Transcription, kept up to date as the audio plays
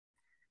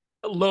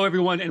Hello,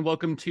 everyone, and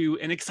welcome to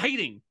an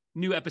exciting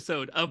new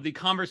episode of the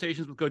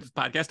Conversations with Coaches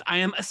podcast. I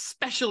am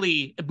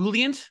especially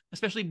ebullient,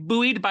 especially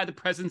buoyed by the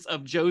presence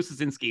of Joe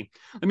Siecinski.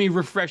 Let me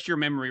refresh your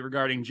memory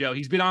regarding Joe.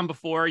 He's been on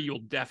before. You'll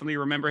definitely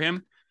remember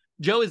him.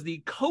 Joe is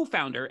the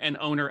co-founder and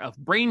owner of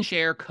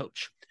BrainSHARE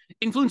Coach.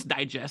 Influence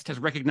Digest has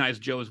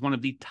recognized Joe as one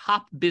of the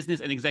top business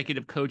and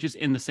executive coaches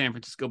in the San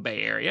Francisco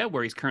Bay Area,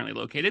 where he's currently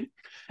located.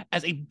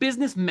 As a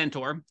business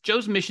mentor,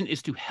 Joe's mission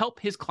is to help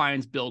his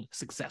clients build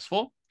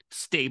successful,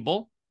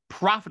 stable,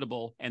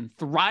 profitable, and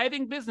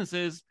thriving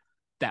businesses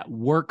that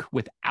work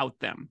without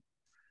them.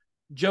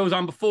 Joe's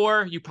on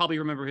before. You probably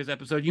remember his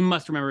episode. You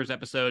must remember his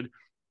episode.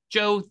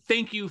 Joe,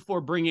 thank you for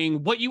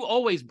bringing what you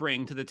always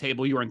bring to the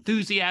table, your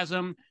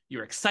enthusiasm,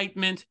 your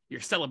excitement, your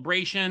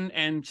celebration,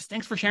 and just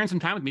thanks for sharing some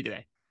time with me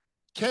today.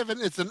 Kevin,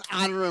 it's an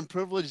honor and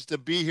privilege to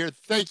be here.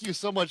 Thank you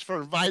so much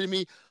for inviting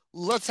me.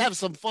 Let's have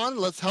some fun.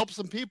 Let's help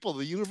some people.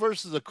 The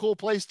universe is a cool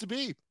place to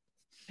be.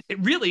 It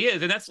really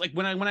is. And that's like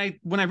when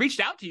I reached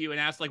out to you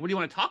and asked, like, what do you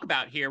want to talk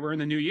about here? We're in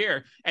the new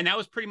year. And that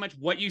was pretty much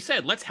what you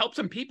said. Let's help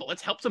some people.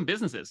 Let's help some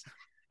businesses.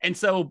 And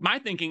so my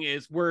thinking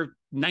is we're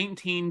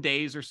 19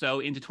 days or so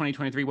into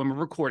 2023 when we're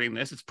recording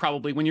this. It's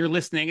probably when you're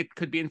listening. It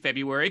could be in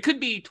February. It could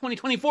be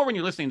 2024 when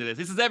you're listening to this.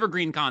 This is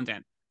evergreen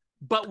content.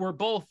 But we're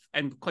both,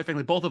 and quite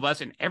frankly, both of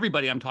us and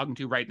everybody I'm talking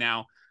to right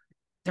now,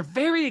 they're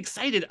very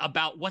excited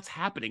about what's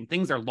happening.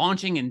 Things are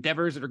launching,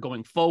 endeavors that are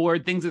going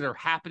forward, things that are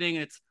happening.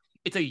 And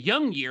it's a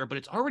young year, but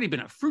it's already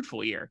been a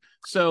fruitful year.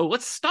 So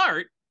let's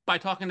start by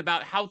talking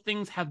about how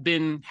things have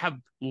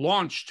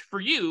launched for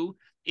you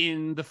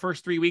in the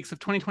first 3 weeks of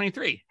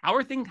 2023. How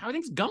are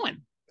things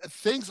going?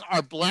 Things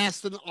are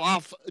blasting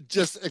off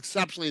just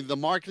exceptionally. The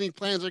marketing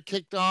plans are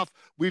kicked off.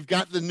 We've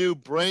got the new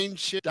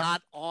BrainSHARE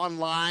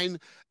online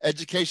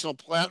educational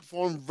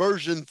platform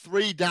version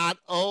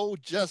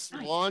 3.0 just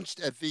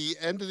launched at the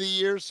end of the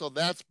year. So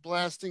that's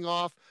blasting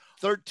off.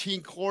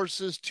 13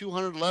 courses,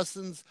 200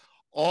 lessons,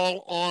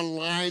 all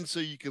online, so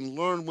you can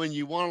learn when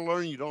you want to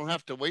learn. You don't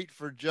have to wait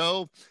for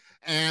Joe.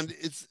 And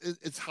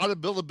it's how to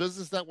build a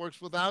business that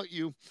works without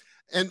you.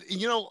 And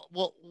you know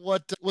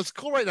what's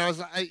cool right now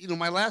is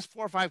my last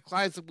 4 or 5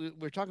 clients that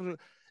we're talking to,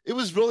 it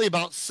was really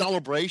about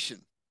celebration.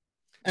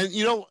 And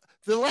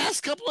the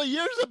last couple of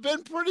years have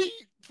been pretty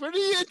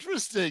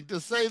interesting, to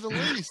say the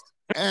least.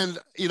 And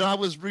I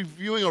was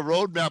reviewing a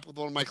roadmap with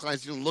one of my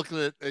clients, looking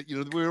at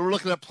we were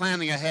looking at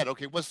planning ahead.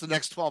 Okay, what's the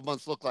next 12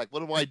 months look like? What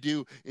do I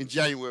do in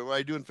January? What do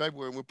I do in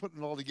February? And we're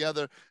putting it all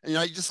together. And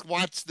I just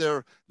watched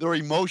their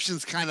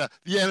emotions, kind of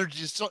the energy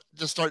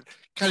just start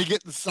kind of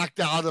getting sucked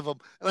out of them.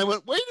 And I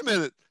went, wait a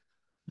minute,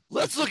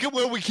 let's look at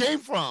where we came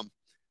from.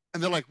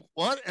 And they're like,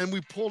 what? And we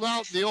pulled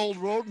out the old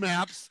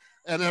roadmaps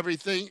and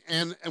everything,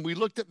 and we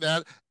looked at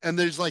that, and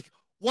there's like,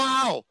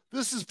 wow,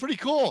 this is pretty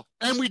cool.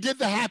 And we did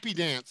the happy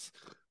dance.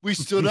 We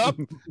stood up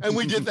and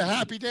we did the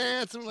happy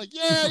dance, and we're like,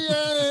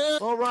 yeah.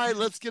 All right,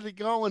 let's get it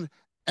going.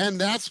 And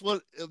that's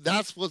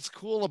what's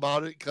cool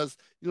about it, because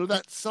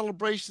that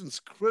celebration's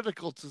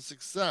critical to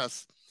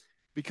success,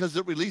 because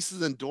it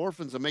releases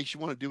endorphins and makes you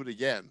want to do it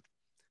again.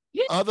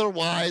 Yeah.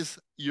 Otherwise,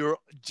 you're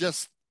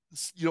just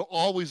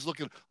always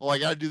looking, oh, I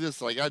got to do this,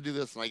 and I got to do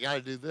this, and I got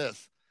to do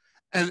this,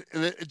 and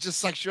it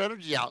just sucks your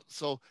energy out.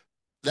 So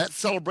that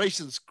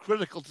celebration is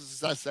critical to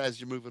success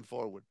as you're moving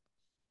forward.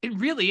 It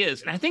really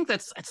is. And I think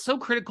that's so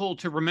critical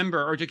to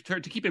remember, or to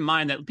keep in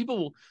mind, that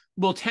people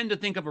will tend to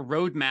think of a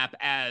roadmap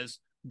as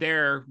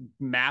their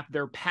map,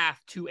 their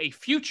path to a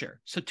future.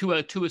 So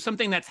to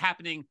something that's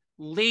happening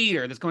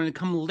later, that's going to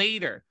come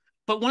later.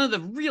 But one of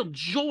the real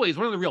joys,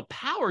 one of the real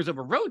powers of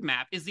a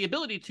roadmap is the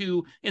ability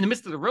to, in the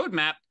midst of the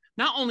roadmap,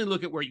 not only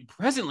look at where you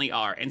presently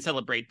are and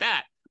celebrate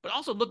that, but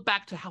also look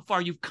back to how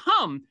far you've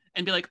come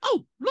and be like,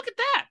 oh, look at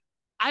that.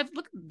 I've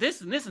looked at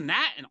this and this and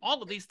that and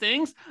all of these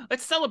things.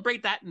 Let's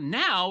celebrate that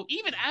now,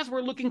 even as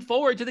we're looking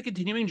forward to the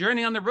continuing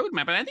journey on the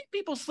roadmap. And I think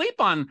people sleep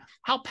on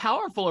how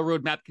powerful a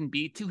roadmap can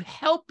be to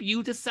help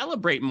you to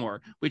celebrate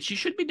more, which you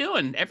should be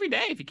doing every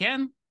day if you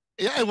can.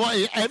 Yeah,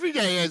 well, every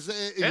day is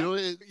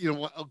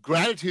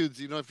gratitudes.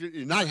 If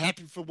you're not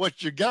happy for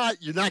what you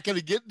got, you're not going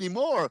to get any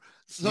more.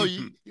 So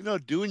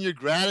doing your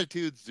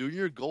gratitudes, doing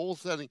your goal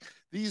setting,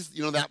 these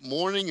that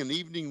morning and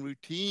evening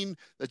routine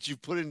that you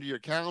put into your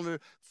calendar,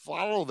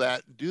 follow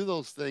that, do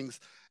those things,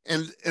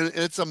 and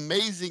it's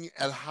amazing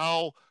at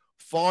how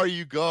far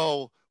you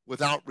go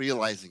without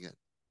realizing it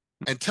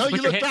until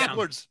you look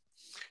backwards.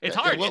 Down. It's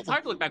hard. It's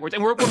hard to look backwards,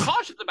 and we're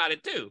cautious about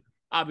it too.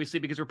 Obviously,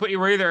 because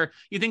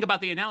you think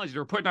about the analogies,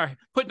 we're putting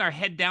our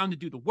head down to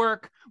do the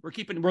work. We're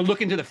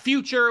looking to the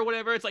future or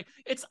whatever.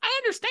 I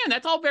understand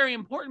that's all very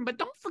important, but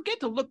don't forget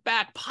to look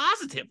back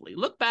positively.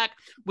 Look back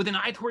with an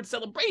eye towards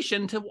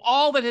celebration to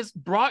all that has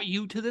brought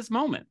you to this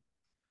moment.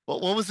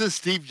 Well, what was this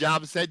Steve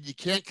Jobs said? You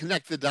can't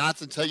connect the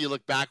dots until you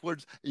look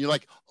backwards, and you're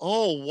like,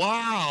 oh,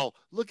 wow,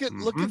 look at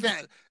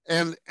that.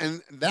 And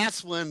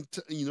that's when,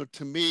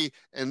 to me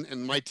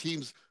and my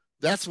teams,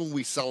 that's when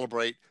we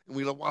celebrate, and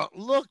we go, wow,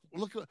 look,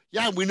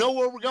 yeah, we know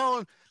where we're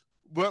going,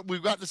 but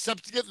we've got the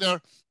steps to get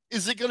there.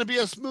 Is it going to be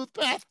a smooth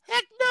path?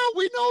 Heck no,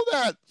 we know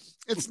that.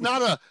 It's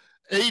not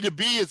A to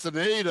B, it's an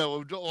A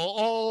to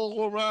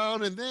all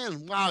around, and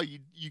then wow,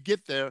 you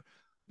get there,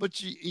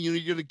 but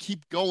you're going to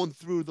keep going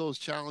through those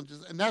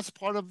challenges, and that's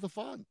part of the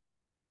fun.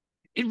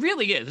 It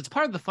really is. It's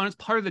part of the fun. It's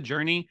part of the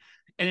journey,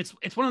 and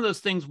it's one of those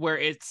things where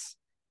it's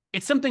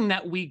something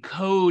that we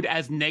code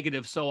as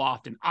negative so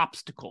often: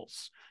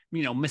 obstacles,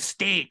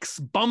 mistakes,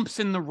 bumps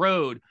in the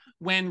road.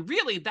 When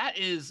really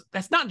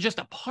that's not just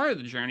a part of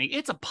the journey;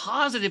 it's a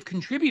positive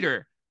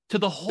contributor to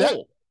the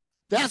whole.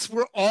 That's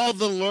where all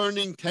the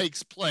learning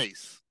takes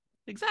place.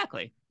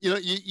 Exactly.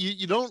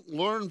 You don't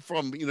learn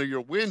from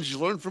your wins. You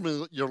learn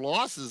from your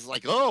losses.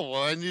 Like, oh,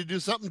 well, I need to do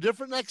something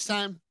different next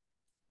time.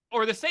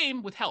 Or the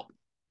same with help.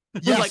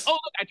 Yes. Like, oh,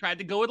 look, I tried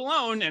to go it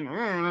alone and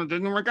it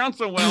didn't work out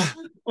so well.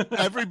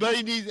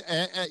 Everybody needs,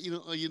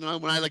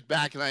 when I look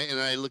back and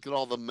I look at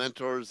all the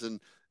mentors and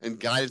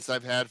guidance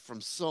I've had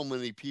from so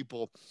many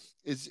people,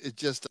 it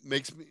just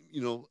makes me,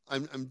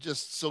 I'm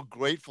just so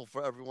grateful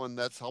for everyone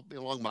that's helped me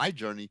along my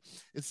journey.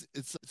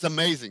 It's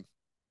amazing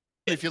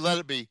if you let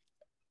it be.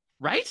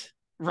 Right.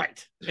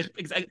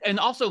 And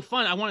also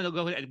fun. I wanted to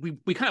go ahead.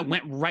 We kind of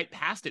went right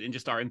past it in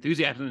just our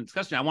enthusiasm and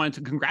discussion. I wanted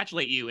to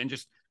congratulate you and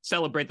just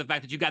celebrate the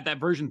fact that you got that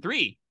version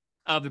 3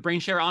 of the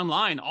BrainSHARE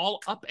Online all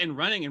up and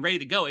running and ready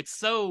to go. It's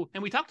so,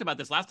 and we talked about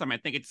this last time, I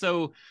think it's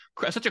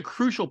such a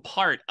crucial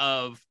part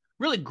of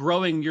really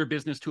growing your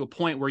business to a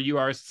point where you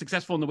are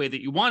successful in the way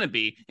that you want to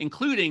be,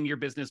 including your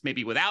business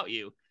maybe without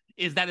you,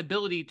 is that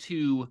ability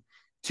to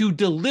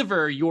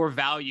deliver your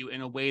value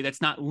in a way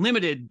that's not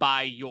limited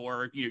by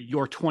your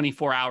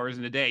 24 hours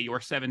in a day,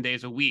 your 7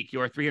 days a week,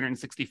 your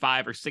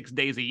 365 or 6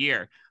 days a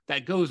year,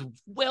 that goes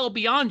well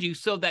beyond you,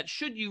 so that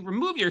should you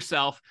remove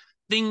yourself,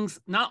 things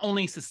not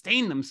only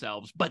sustain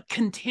themselves, but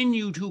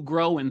continue to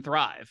grow and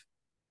thrive.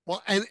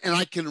 Well, and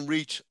I can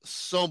reach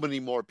so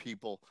many more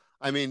people.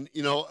 I mean,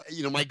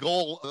 my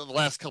goal the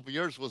last couple of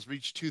years was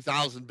reach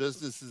 2,000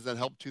 businesses and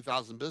help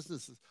 2,000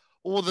 businesses.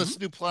 Well, this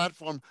new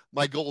platform,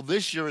 my goal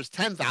this year is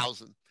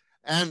 10,000.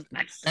 And,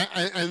 nice.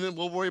 and then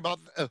we'll worry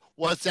about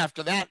what's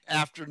after that,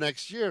 after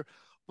next year.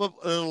 But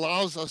it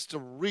allows us to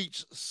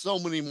reach so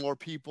many more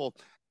people.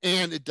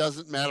 And it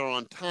doesn't matter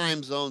on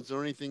time zones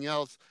or anything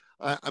else.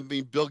 I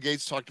mean, Bill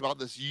Gates talked about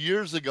this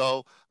years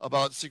ago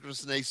about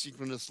synchronous and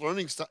asynchronous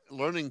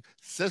learning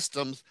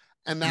systems.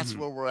 And that's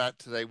where we're at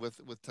today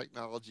with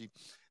technology.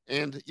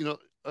 And,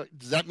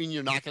 does that mean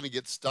you're not going to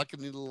get stuck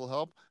and need a little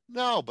help?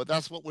 No, but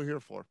that's what we're here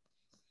for.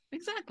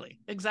 Exactly.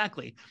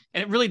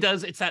 And it really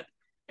does. It's that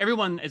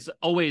everyone is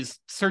always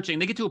searching.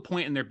 They get to a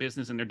point in their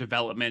business and their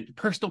development,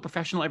 personal,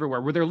 professional,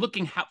 everywhere, where they're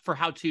looking for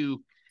how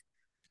to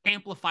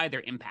amplify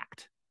their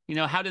impact.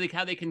 How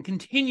they can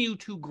continue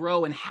to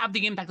grow and have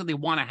the impact that they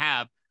want to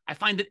have. I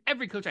find that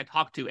every coach I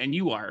talk to, and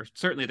you are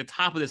certainly at the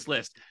top of this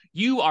list,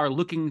 you are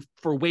looking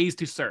for ways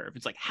to serve.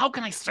 It's like, how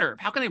can I serve?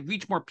 How can I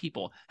reach more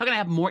people? How can I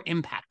have more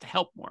impact to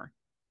help more?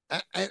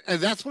 And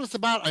that's what it's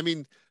about. I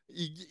mean,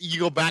 you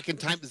go back in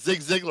time, Zig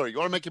Ziglar, you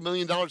want to make $1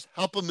 million,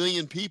 help 1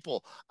 million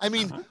people. I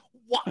mean,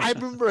 I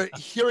remember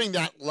hearing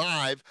that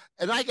live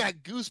and I got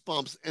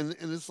goosebumps, and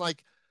it's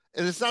like,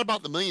 and it's not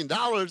about the $1 million.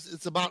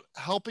 It's about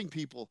helping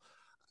people.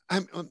 I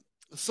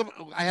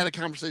had a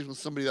conversation with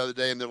somebody the other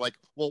day and they're like,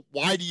 well,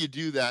 why do you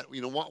do that?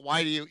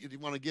 Why do you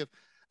want to give?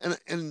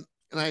 And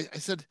I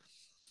said,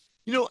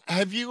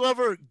 have you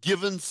ever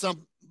given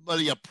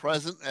somebody a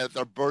present at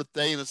their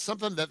birthday and it's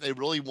something that they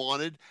really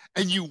wanted,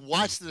 and you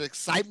watch the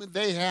excitement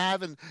they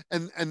have, and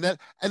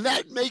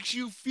that makes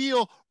you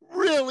feel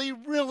really,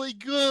 really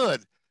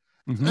good.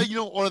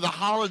 Or the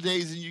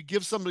holidays, and you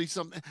give somebody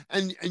something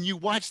and you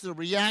watch the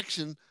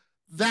reaction.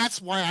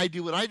 That's why I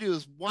do what I do,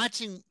 is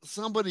watching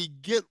somebody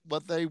get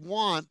what they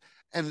want,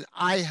 and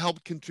I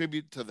help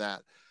contribute to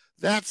that.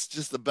 That's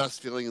just the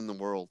best feeling in the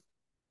world.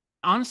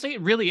 Honestly,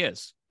 it really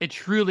is. It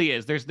truly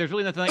is. There's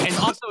really nothing like, and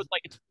also it's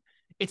like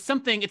it's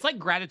something, it's like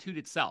gratitude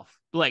itself.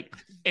 Like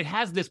it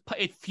has this,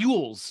 it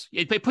fuels,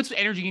 it puts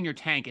energy in your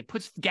tank. It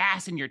puts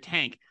gas in your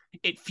tank.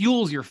 It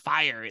fuels your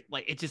fire.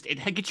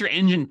 It gets your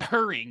engine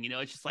purring,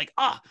 it's just like,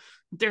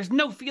 there's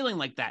no feeling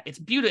like that. It's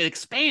beautiful. It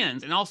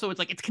expands. And also it's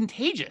like, it's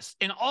contagious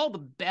in all the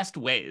best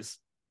ways.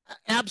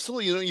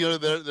 Absolutely.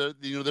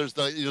 There's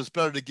it's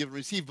better to give and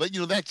receive, but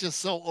that's just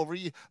so over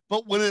you.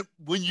 But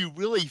when you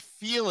really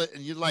feel it,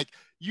 and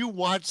you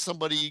watch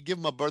somebody, you give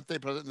them a birthday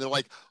present and they're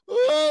like,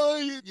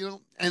 oh,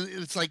 and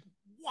it's like,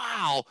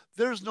 wow,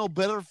 there's no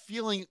better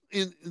feeling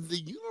in the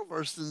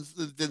universe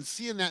than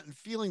seeing that and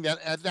feeling that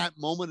at that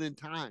moment in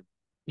time.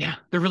 Yeah,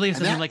 there really is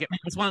something like it.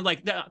 It's one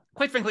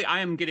quite frankly, I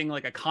am getting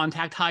like a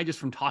contact high just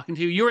from talking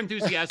to you. Your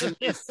enthusiasm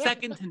is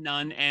second to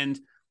none. And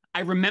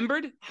I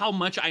remembered how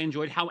much I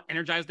enjoyed, how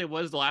energized I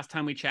was the last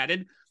time we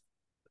chatted.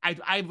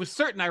 I was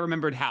certain I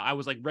remembered how I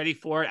was like ready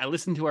for it. I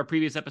listened to our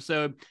previous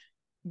episode.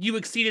 You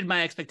exceeded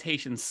my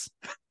expectations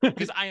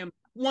because I am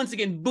once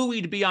again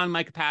buoyed beyond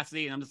my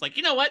capacity. And I'm just like,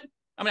 you know what?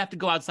 I'm gonna have to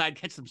go outside,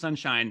 catch some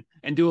sunshine,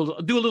 and do a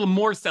little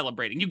more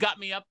celebrating. You got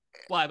me up.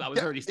 Well, I was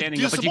already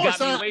standing up, but you got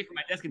me away from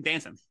my desk and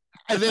dancing.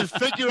 And then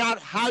figure out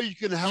how you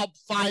can help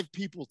 5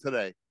 people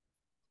today.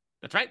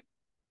 That's right.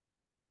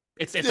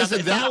 It's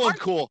Isn't that one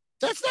cool?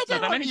 That's not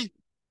that hard.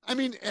 I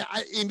mean,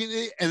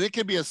 and it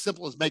can be as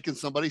simple as making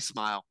somebody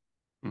smile.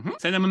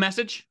 Send them a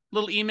message,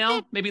 little Yeah,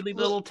 email, maybe leave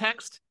a little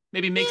text,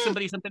 maybe make yeah.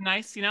 somebody something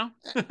nice, you know?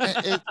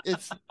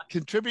 It's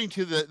contributing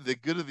to the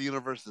good of the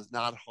universe is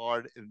not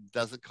hard. It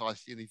doesn't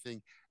cost you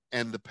anything,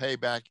 and the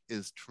payback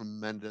is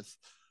tremendous.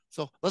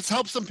 So let's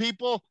help some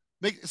people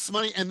make some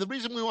money. And the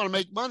reason we want to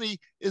make money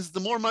is the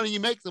more money you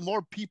make, the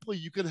more people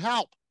you can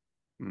help.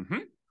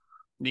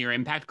 Your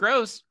impact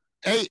grows.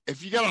 Hey,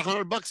 if you got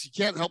 $100, you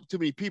can't help too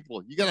many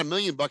people. You got $1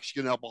 million, you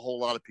can help a whole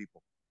lot of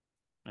people.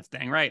 That's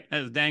dang right.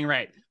 That is dang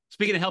right.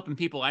 Speaking of helping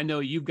people, I know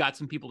you've got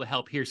some people to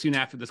help here soon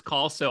after this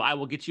call, so I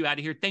will get you out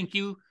of here. Thank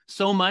you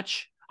so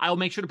much. I will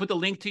make sure to put the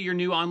link to your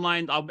new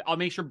online. I'll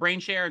make sure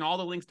BrainSHARE and all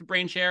the links to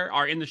BrainSHARE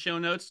are in the show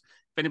notes.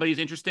 If anybody's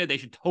interested, they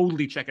should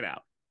totally check it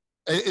out.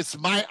 It's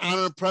my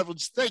honor and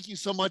privilege. Thank you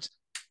so much.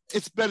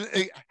 It's been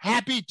a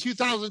happy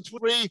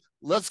 2023.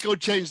 Let's go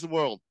change the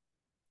world.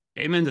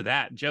 Amen to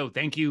that. Joe,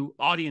 thank you.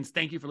 Audience,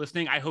 thank you for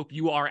listening. I hope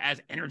you are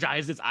as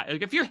energized as I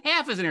am. If you're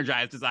half as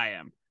energized as I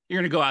am, you're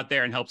going to go out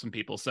there and help some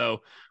people.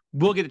 So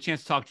we'll get a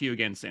chance to talk to you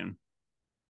again soon.